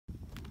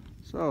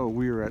So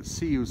we are at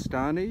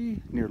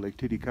Sillustani near Lake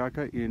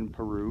Titicaca in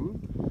Peru,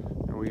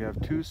 and we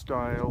have two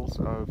styles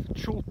of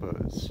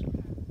chulpas,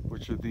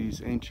 which are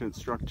these ancient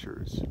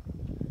structures.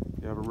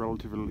 You have a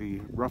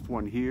relatively rough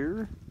one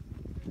here,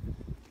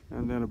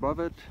 and then above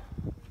it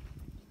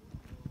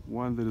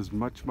one that is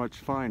much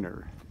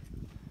finer.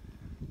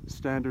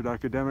 Standard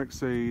academics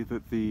say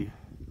that the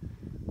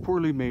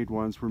poorly made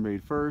ones were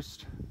made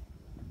first,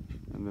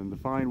 and then the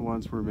fine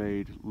ones were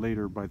made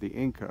later by the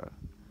Inca.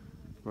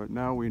 But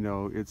now we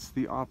know it's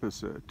the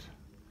opposite,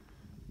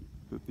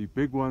 that the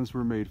big ones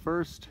were made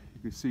first.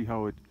 You can see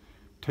how it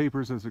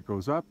tapers as it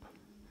goes up,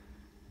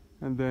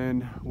 and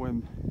then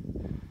when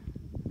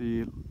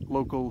the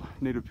local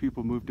native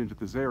people moved into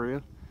this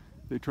area,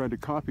 they tried to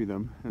copy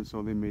them, and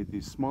so they made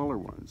these smaller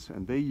ones,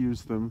 and they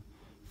used them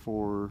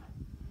for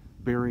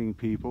burying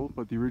people,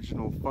 but the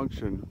original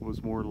function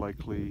was more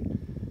likely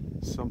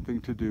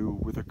something to do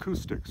with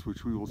acoustics,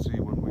 which we will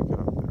see when we get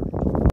up